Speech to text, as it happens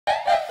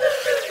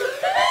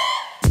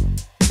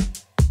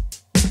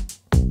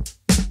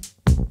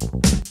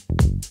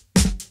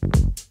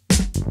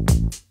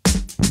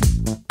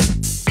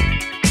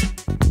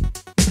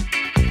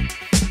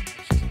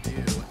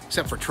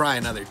try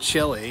another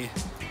chili,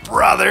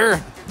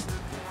 brother.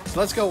 So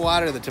let's go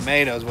water the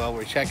tomatoes while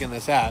we're checking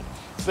this out.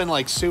 It's been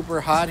like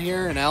super hot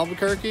here in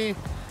Albuquerque,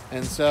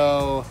 and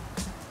so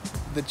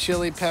the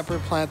chili pepper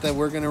plant that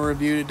we're gonna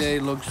review today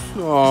looks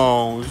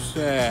so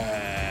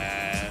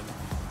sad.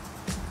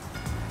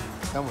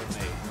 Come with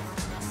me.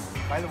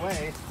 By the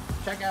way,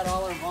 check out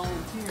all our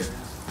volunteers.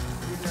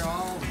 These are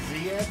all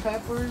Zia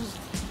peppers.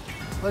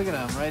 Look at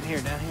them right here,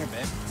 down here,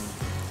 babe.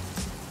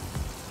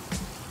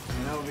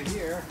 And over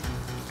here,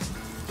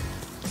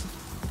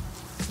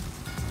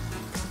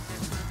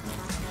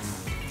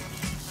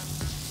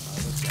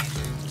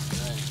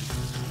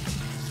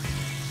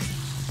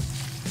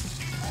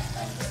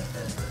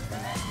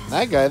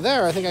 that guy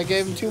there, I think I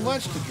gave him too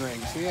much to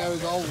drink. See how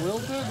he's all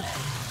wilted?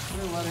 I'm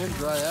gonna let him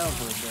dry out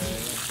for a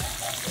day.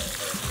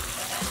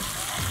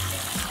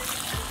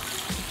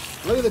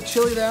 Look at the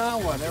chili de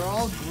agua. They were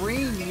all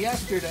green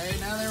yesterday,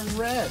 now they're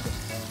red.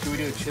 Should we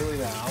do a chili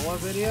de agua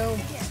video?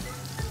 Yeah.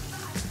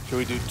 Should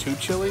we do 2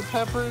 chili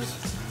peppers?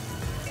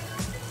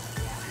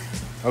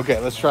 Okay,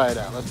 let's try it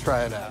out. Let's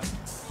try it out.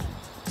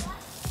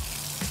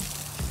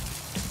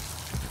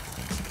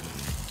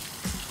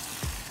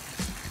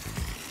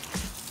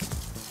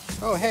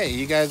 Oh, hey,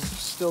 you guys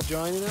still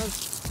joining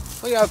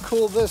us? Look how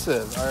cool this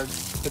is. Our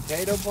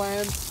potato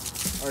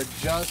plants are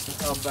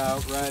just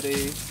about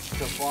ready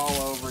to fall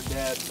over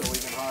dead so we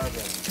can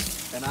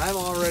harvest. And I'm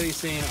already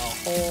seeing a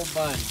whole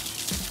bunch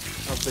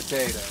of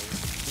potatoes.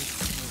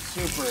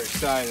 I'm super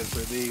excited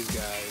for these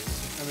guys.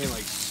 I mean,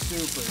 like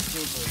super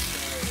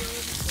excited.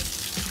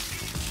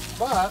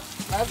 But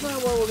that's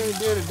not what we're going to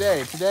do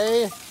today.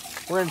 Today,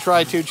 we're going to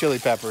try 2 chili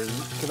peppers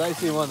because I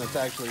see one that's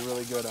actually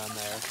really good on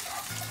there.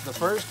 The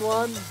first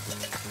one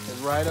is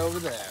right over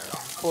there.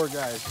 Poor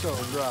guy is so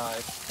dry.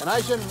 And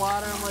I shouldn't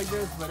water him like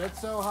this, but it's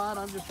so hot,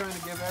 I'm just trying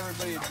to give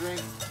everybody a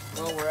drink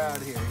while we're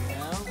out here, you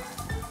know?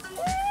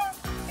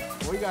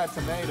 We got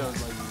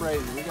tomatoes like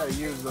crazy. We got to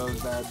use those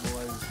bad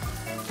boys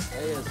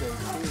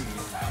ASAP.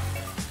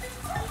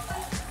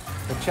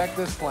 But check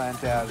this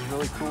plant out. It's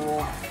really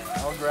cool.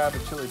 I'll grab a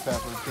chili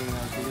pepper,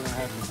 Tina, so you don't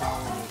have to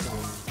follow me.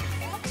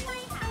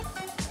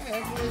 Hey,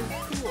 that's really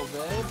cool,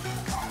 babe.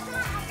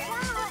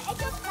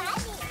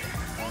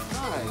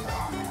 Nice.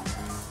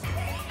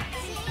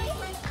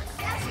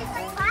 Check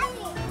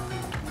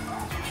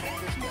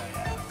this guy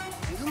out.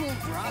 He's a little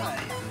dry.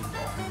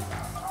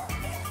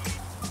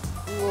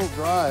 A little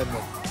dry,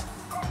 but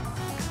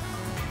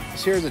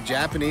this here's a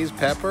Japanese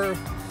pepper.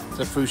 It's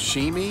a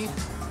Fushimi.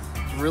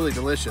 It's really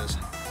delicious.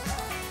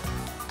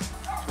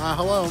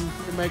 Hello.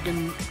 You're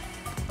making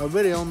a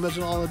video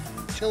missing all the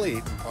chili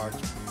eating parts.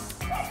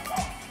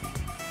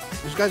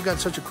 This guy's got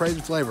such a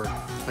crazy flavor.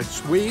 It's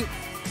sweet,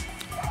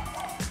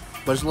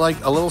 but it's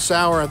like a little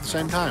sour at the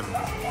same time.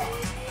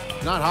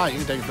 Not hot, you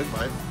can take a big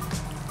bite.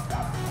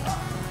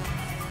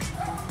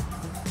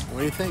 What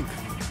do you think?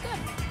 Good.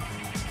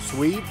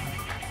 Sweet,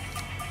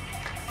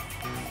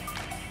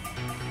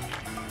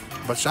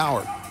 but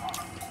sour.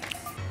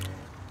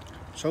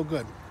 So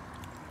good.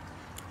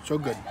 So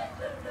good.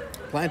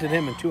 Planted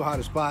him in too hot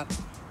a spot.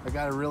 I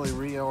gotta really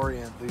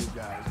reorient these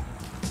guys.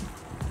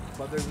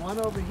 But there's one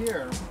over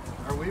here.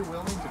 Are we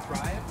willing to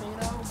try it,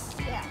 Nino?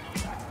 Yeah.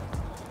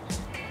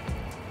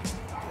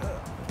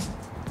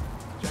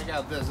 Check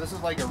out this. This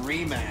is like a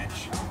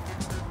rematch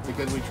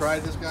because we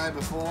tried this guy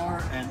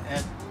before and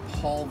it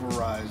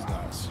pulverized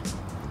us.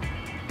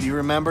 Do you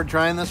remember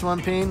trying this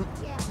one, Peen?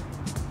 Yeah.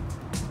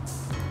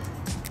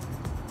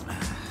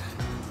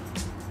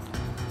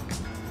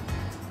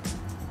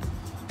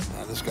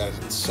 This guy's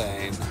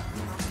insane.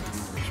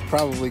 Should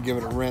probably give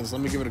it a rinse.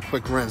 Let me give it a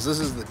quick rinse. This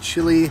is the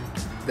Chili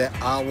de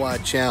Agua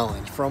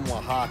Challenge from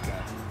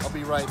Oaxaca. I'll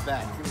be right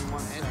back. Give me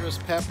one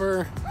interest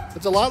pepper.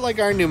 It's a lot like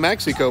our New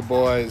Mexico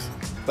boys,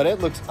 but it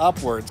looks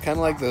upwards, kind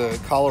of like the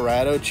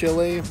Colorado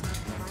chili.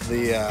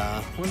 The,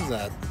 what is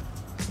that?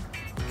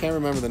 I can't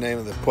remember the name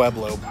of the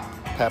Pueblo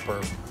pepper.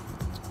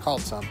 It's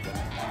called something.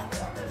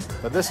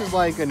 But this is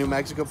like a New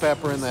Mexico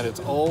pepper in that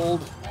it's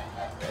old.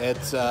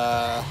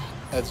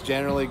 It's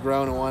generally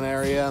grown in one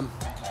area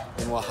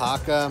in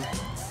Oaxaca.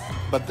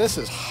 But this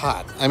is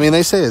hot. I mean,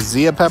 they say a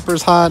Zia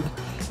pepper's hot.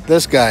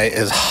 This guy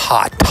is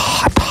hot.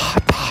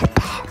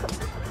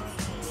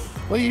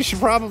 Well, you should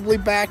probably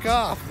back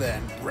off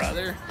then,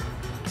 brother.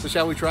 So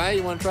shall we try?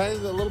 You want to try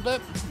it a little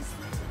bit?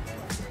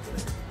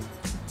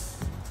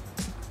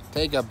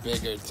 Take a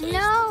bigger taste than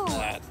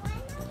that.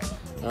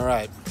 All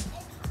right.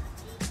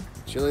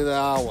 Chili de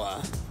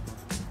agua.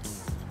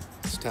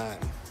 It's time.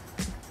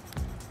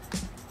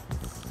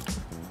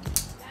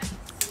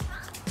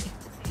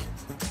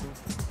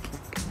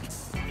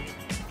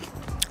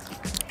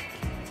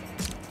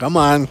 Come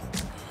on.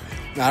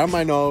 Out of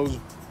my nose.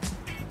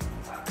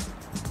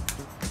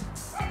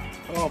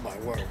 Oh my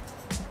word.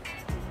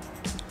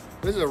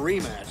 This is a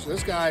rematch.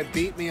 This guy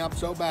beat me up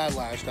so bad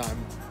last time.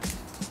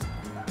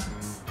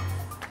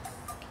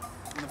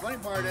 And the funny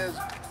part is,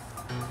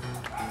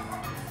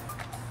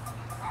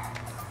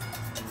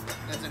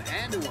 it's an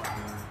annuum.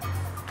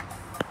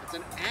 It's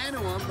an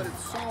annuum, but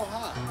it's so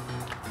hot.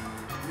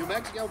 New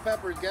Mexico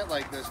peppers get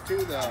like this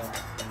too, though.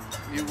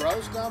 You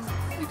roast them,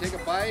 you take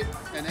a bite,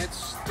 and it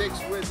sticks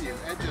with you.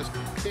 It just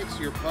kicks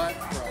your butt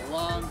for a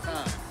long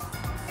time.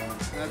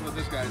 And that's what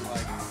this guy's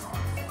like.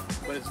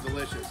 But it's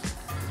delicious.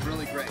 It's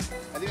really great.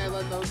 I think I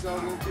let those go a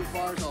little too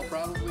far, so I'll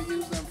probably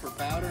use them for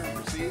powder and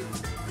for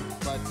seeds.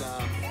 But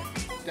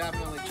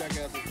definitely check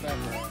out this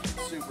pepper.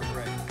 It's super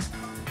great.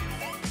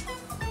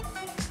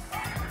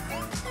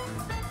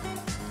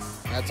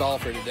 That's all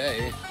for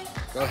today.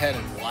 Go ahead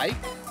and like,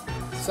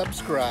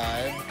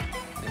 subscribe,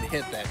 and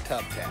hit that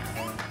tub tab.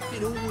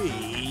 And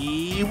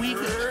away we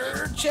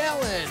go.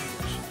 Challenge!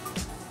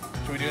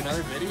 Should we do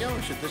another video,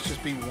 or should this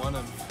just be one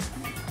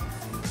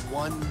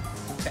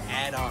to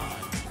add on?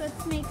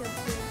 Let's make a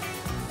big.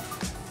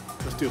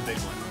 Let's do a big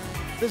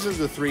one. This is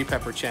the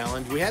 3-pepper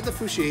challenge. We had the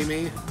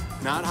Fushimi,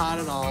 not hot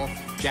at all.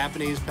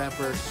 Japanese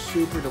pepper,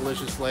 super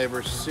delicious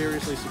flavor,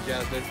 seriously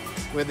suggested.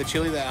 We had the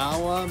chili de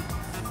agua,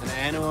 an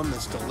annuum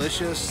that's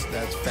delicious,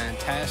 that's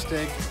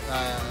fantastic.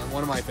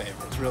 One of my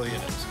favorites, really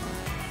is.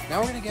 Now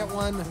we're gonna get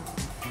one,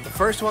 the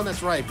first one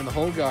that's ripe in the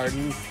whole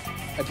garden.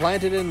 I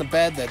planted it in the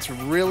bed that's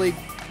really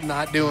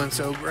not doing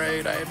so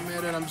great, I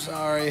admit it, I'm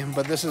sorry.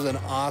 But this is an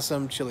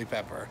awesome chili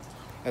pepper.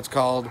 It's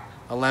called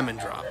a lemon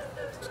drop.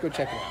 Let's go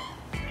check it out.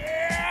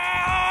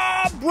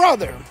 Yeah,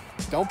 brother!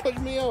 Don't push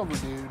me over,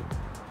 dude.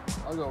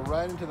 I'll go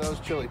right into those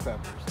chili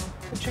peppers.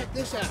 So check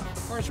this out,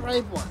 first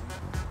ripe one.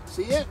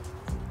 See it?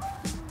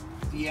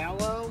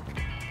 Yellow.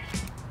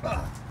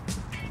 Ugh.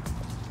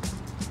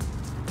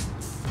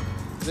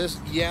 This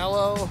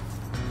yellow,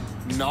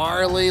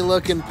 gnarly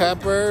looking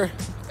pepper,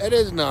 it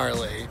is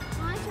gnarly. I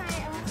want to try it.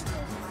 I want to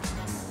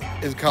taste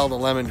it. It's called a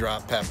lemon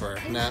drop pepper.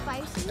 Is it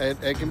spicy?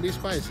 It can be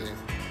spicy.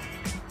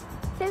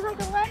 Tastes like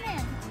a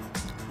lemon.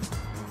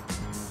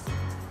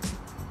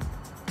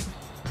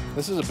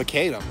 This is a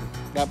picadum.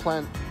 That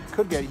plant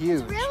could get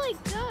huge. It's really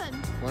good.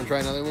 Want to try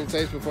another little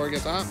taste before it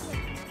gets hot?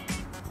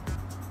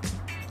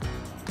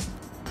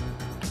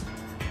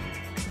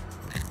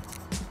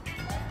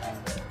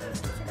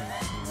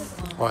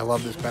 Oh, I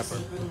love this pepper.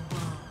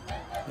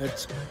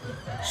 It's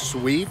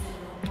sweet,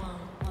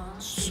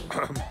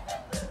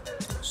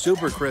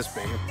 super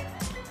crispy,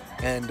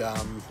 and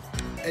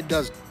it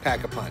does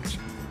pack a punch.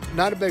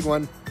 Not a big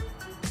one,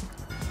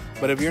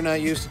 but if you're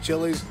not used to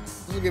chilies,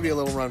 this will give you a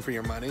little run for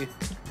your money.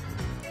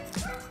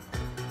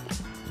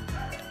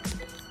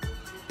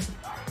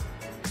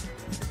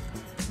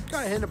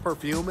 Got a hint of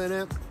perfume in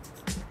it,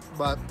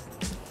 but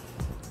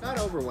not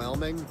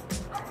overwhelming.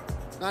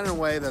 Not in a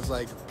way that's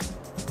like,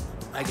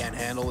 I can't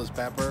handle this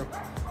pepper,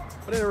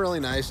 but in a really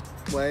nice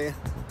way.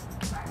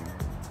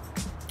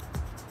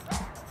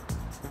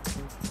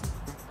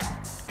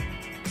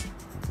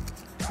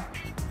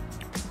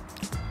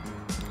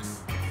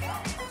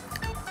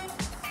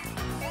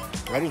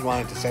 I just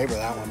wanted to savor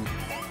that one.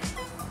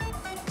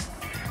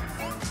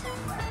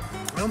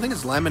 I don't think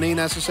it's lemony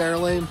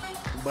necessarily,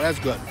 but that's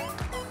good.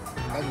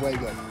 That's way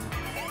good.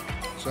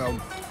 So,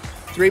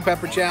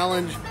 3-pepper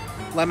challenge,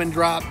 lemon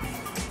drop,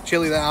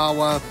 chili de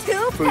agua,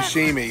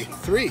 Fushimi.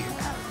 3.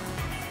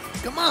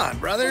 Come on,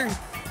 brother.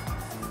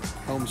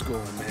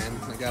 Homeschooling, man.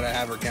 I gotta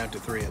have her count to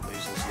 3 at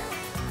least this year.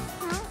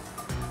 Huh?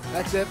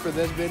 That's it for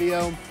this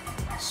video.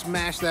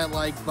 Smash that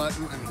like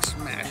button. I mean,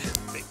 smash it.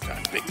 Big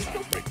time, big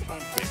time, big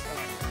time, big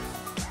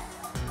time.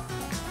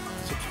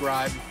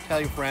 Subscribe.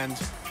 Tell your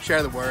friends.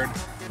 Share the word.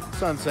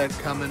 Sunset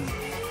coming.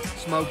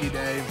 Smoky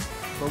day.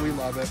 But we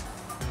love it.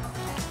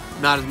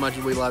 Not as much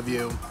as we love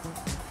you.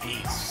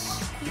 Peace.